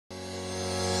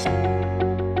Hey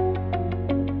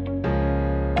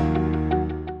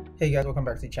guys, welcome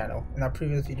back to the channel. In our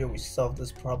previous video, we solved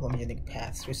this problem unique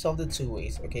paths. We solved it two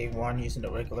ways, okay? One using the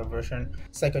regular version,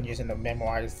 second using the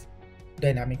memoized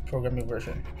dynamic programming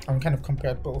version. And we kind of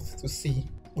compared both to see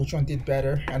which one did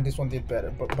better and this one did better.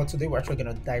 But today we're actually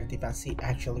going to dive deep and see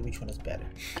actually which one is better.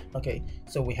 Okay,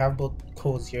 so we have both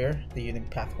codes here, the unique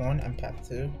path 1 and path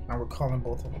 2, and we're calling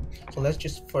both of them. So let's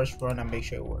just first run and make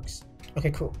sure it works.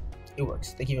 Okay, cool. It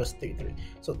works. They give us 3.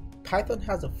 So Python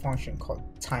has a function called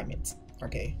timeIt.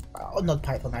 Okay, not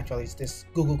Python actually, it's this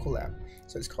Google Colab.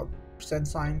 So it's called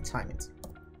 $timeIt.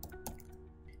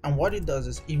 And what it does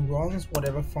is it runs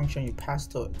whatever function you pass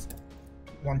to it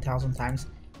 1,000 times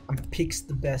and picks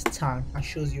the best time and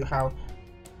shows you how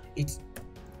it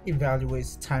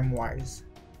evaluates time wise.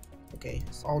 Okay,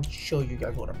 so I'll show you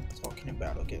guys what I'm talking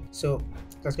about. Okay, so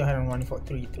let's go ahead and run it for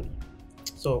 3.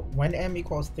 So when m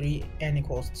equals 3, n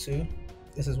equals 2,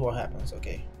 this is what happens.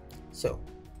 Okay, so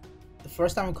the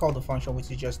first time we call the function, which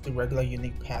is just the regular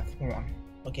unique path 1,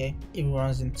 okay, it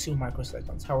runs in 2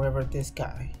 microseconds. However, this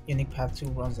guy, unique path 2,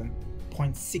 runs in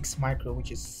 0.6 micro,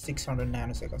 which is 600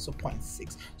 nanoseconds, so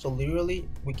 0.6. So literally,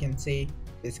 we can say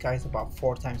this guy is about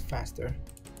 4 times faster.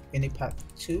 Unique path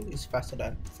 2 is 4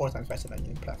 times faster than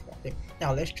unique path 1. Okay.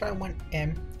 Now let's try when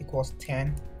m equals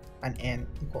 10 and n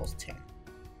equals 10.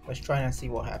 Let's try and see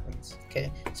what happens.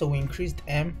 Okay, so we increased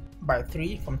m by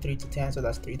 3 from 3 to 10, so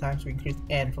that's 3 times. We increased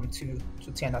n from 2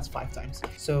 to 10, that's 5 times.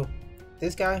 So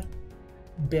this guy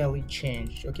barely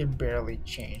changed. Okay, barely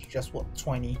changed, just what,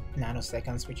 20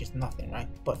 nanoseconds, which is nothing, right?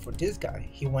 But for this guy,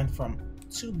 he went from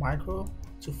 2 micro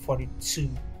to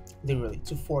 42, literally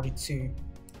to 42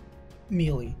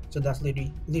 milli. So that's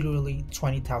literally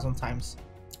 20,000 times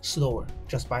slower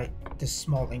just by this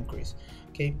small increase.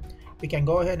 Okay, we can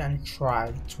go ahead and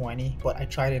try 20, but I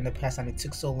tried it in the past and it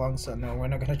took so long, so no, we're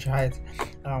not gonna try it.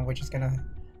 We're just gonna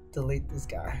delete this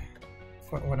guy.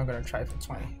 We're not gonna try it for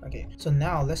 20. Okay, so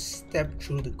now let's step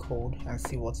through the code and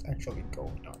see what's actually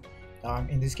going on.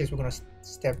 In this case, we're gonna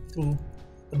step through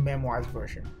the memoized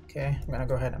version. Okay, I'm gonna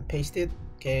go ahead and paste it.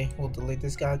 Okay, we'll delete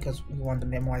this guy because we want the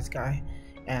memoized guy,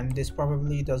 and this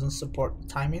probably doesn't support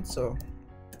timeIt, so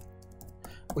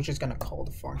we're just gonna call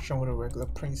the function with a regular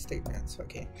print statement.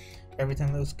 Okay,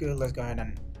 everything looks good. Let's go ahead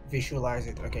and visualize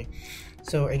it. Okay,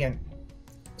 so again,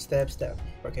 step.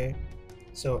 Okay,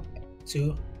 so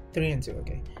 2, 3 and 2.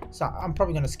 Okay, so I'm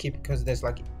probably gonna skip because there's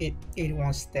like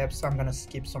 81 steps, so I'm gonna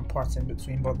skip some parts in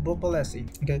between, but let's see.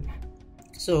 Okay,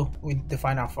 so we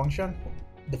define our function,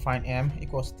 define m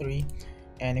equals 3,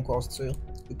 n equals 2.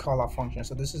 We call our function.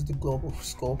 So this is the global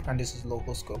scope and this is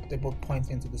local scope. They both point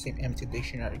into the same empty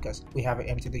dictionary because we have an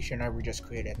empty dictionary we just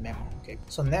created memo. Okay,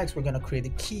 so next we're going to create the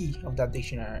key of that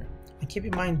dictionary, and keep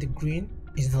in mind the green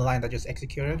is the line that just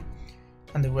executed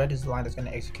and the red is the line that's going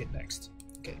to execute next.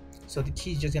 Okay, so the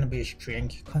key is just going to be a string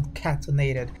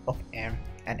concatenated of m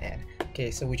and n. Okay,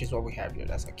 so which is what we have here,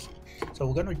 that's a key. So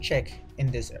we're going to check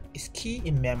in this, is key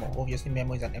in memo. Obviously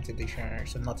memo is an empty dictionary,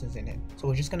 so nothing's in it, so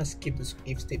we're just going to skip this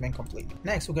if statement completely.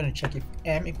 Next we're going to check if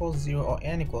m equals 0 or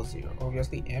n equals 0.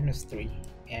 Obviously m is 3,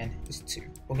 n is 2.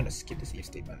 We're going to skip this if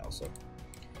statement also.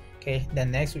 Okay,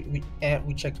 then next we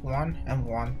checked 1 and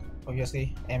 1.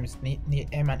 Obviously m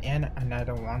and n are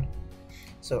neither 1,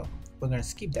 so we're going to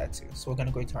skip that too. So we're going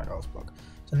to go into our else block.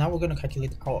 So now we're going to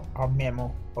calculate our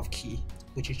memo of key,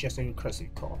 which is just a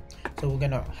recursive call. So we're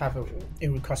going to have a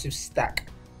recursive stack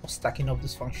of stacking up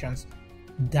these functions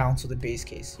down to the base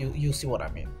case. You'll see what I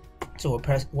mean. So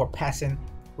we're passing,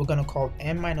 we're going to call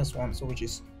m minus 1, so which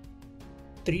is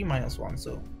 3 minus 1,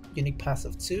 so unique path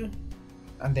of 2,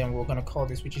 and then we're going to call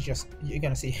this, which is just, you're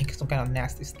going to see some kind of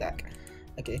nasty stack.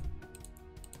 Okay,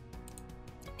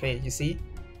 you see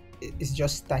it's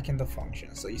just stacking the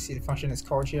function. So you see the function is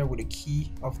called here with a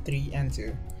key of 3 and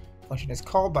 2. Function is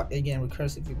called, but again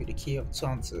recursively with a key of 2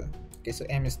 and 2. Okay, so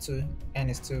m is 2, n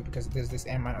is 2 because there's this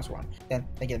m minus 1. Then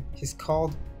again he's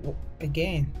called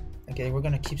again. Okay, we're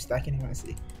gonna keep stacking him and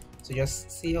see. So just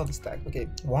see all the stack. Okay,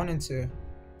 1 and 2.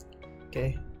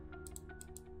 Okay,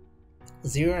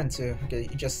 0 and 2. Okay,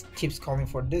 it just keeps calling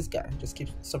for this guy, just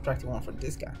keeps subtracting 1 for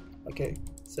this guy. Okay,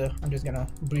 so I'm just gonna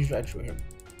breeze right through here.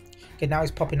 Okay, now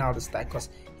he's popping out the stack because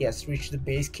he has reached the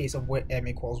base case of where m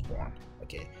equals 1.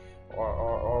 Okay,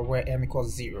 or where m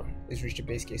equals 0. It's reached the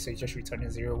base case, so it's just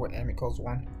returning 0 where m equals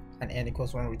 1 and n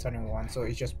equals 1 returning 1. So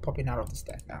it's just popping out of the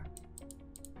stack now.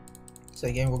 So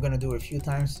again, we're gonna do it a few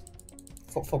times.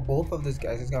 For both of these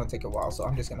guys, it's gonna take a while, so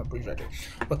I'm just gonna breeze right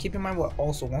through. But keep in mind, what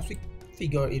also, once we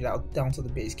figure it out down to the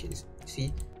base case,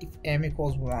 see, if m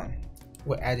equals 1,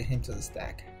 we're adding him to the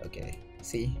stack. Okay,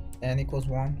 See, n equals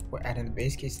 1, we're adding the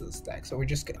base case to the stack. So we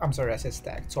just, I'm sorry, I said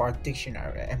stack, to our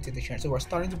dictionary, empty dictionary. So we're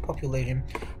starting to populate him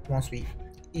once we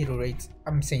iterate.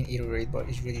 I'm saying iterate, but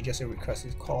it's really just a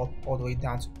recursive call all the way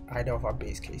down to either of our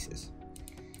base cases.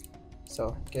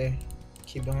 So, okay,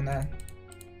 keep doing that,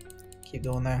 keep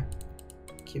doing that,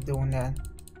 keep doing that,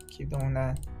 keep doing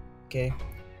that. Okay,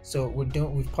 so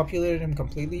we've populated him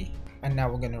completely, and now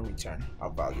we're gonna return our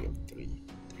value of 3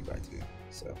 by 2.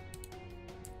 So,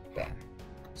 bam.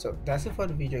 So that's it for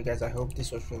the video, guys. I hope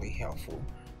this was really helpful,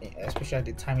 especially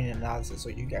the timing analysis, so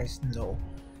you guys know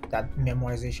that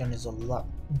memorization is a lot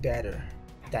better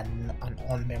than an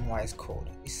unmemorized code.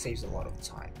 It saves a lot of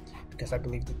time, because I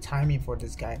believe the timing for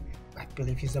this guy, I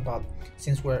believe he's about,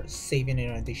 since we're saving it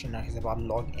in a dictionary, he's about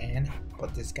log n,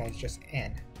 but this guy is just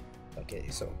n. Okay,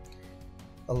 so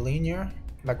a linear,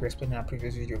 like we explained in our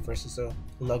previous video, versus a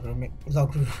log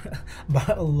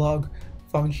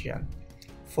function.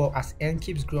 For as n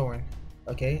keeps growing,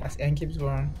 okay, as n keeps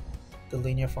growing, the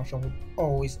linear function will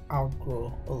always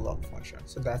outgrow a log function.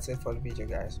 So that's it for the video,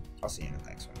 guys. I'll see you in the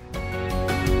next one.